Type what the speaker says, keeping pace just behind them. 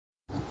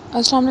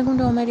Assalamu alaikum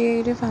to all my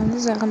dear YouTube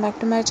families. Welcome back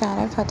to my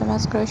channel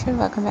Fatima's Crochet.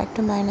 Welcome back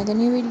to my another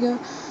new video.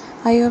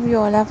 I hope you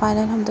all are fine.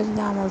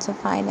 Alhamdulillah, I'm also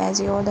fine. As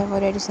you all have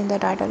already seen the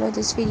title of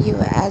this video,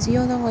 as you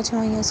all are watching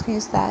on your screen,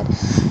 is that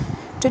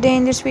today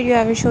in this video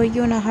I will show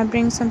you and I have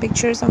bring some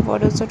pictures and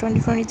photos of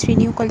 2023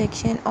 new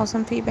collection of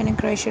some free pen and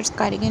crochets,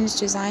 cardigans,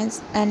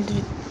 designs and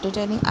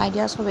detailing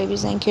ideas for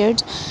babies and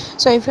kids.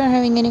 So if you are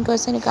having any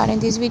question regarding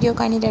this video,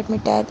 kindly let me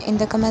tell in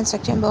the comment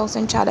section box.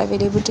 Inshallah, I will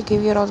be able to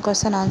give you all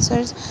question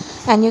answers.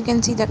 And you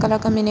can see the color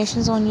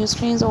combinations on your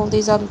screens. All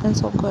these are looking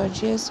so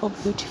gorgeous, so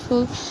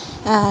beautiful,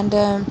 and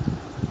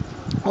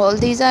all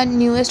these are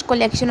newest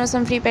collection of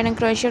some free pen and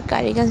crochet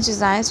cardigans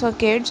designs for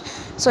kids.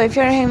 So if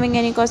you're having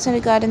any question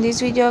regarding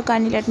this video,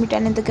 kindly let me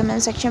tell in the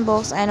comment section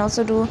box, and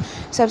also do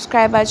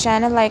subscribe our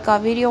channel, like our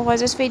video, watch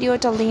this video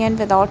till the end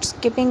without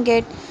skipping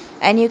it.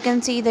 And you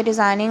can see the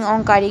designing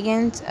on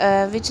cardigans,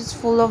 which is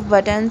full of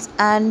buttons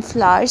and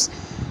flowers.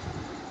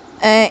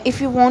 If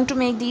you want to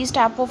make these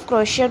type of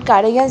crochet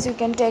cardigans, you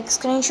can take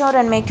screenshot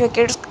and make your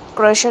kids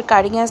crochet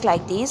cardigans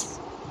like these.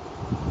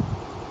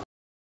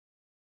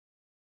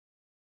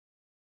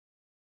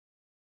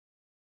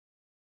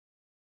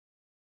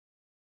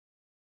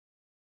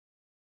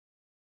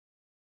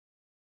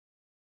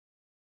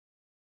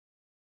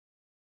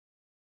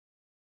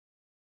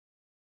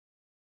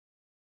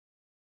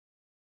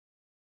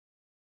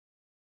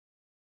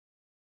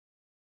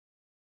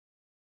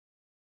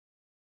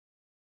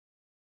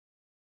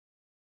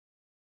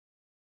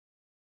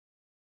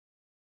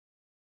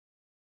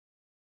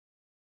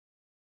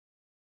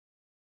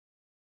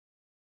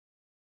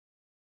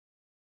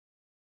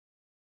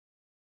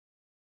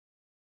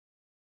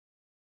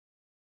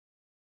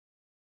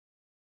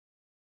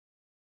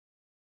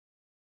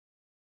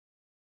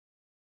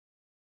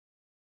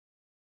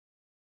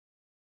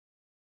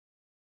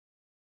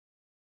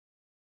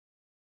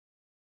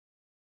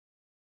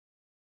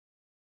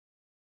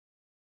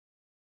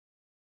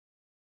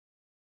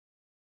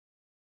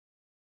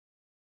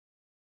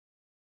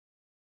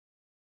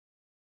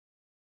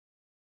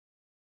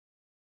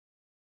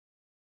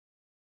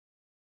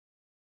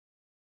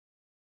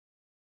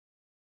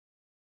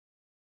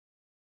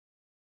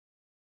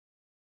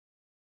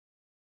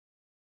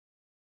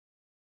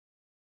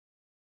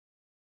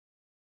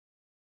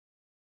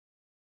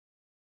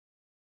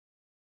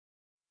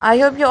 I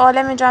hope you all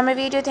have enjoyed my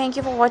video. Thank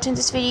you for watching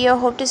this video.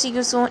 Hope to see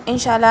you soon,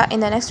 inshallah, in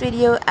the next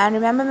video. And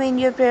remember me in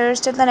your prayers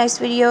till the next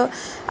video.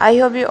 I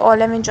hope you all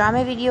have enjoyed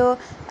my video.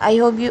 I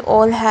hope you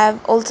all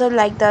have also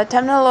liked the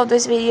thumbnail of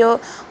this video.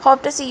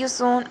 Hope to see you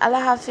soon.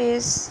 Allah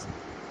Hafiz.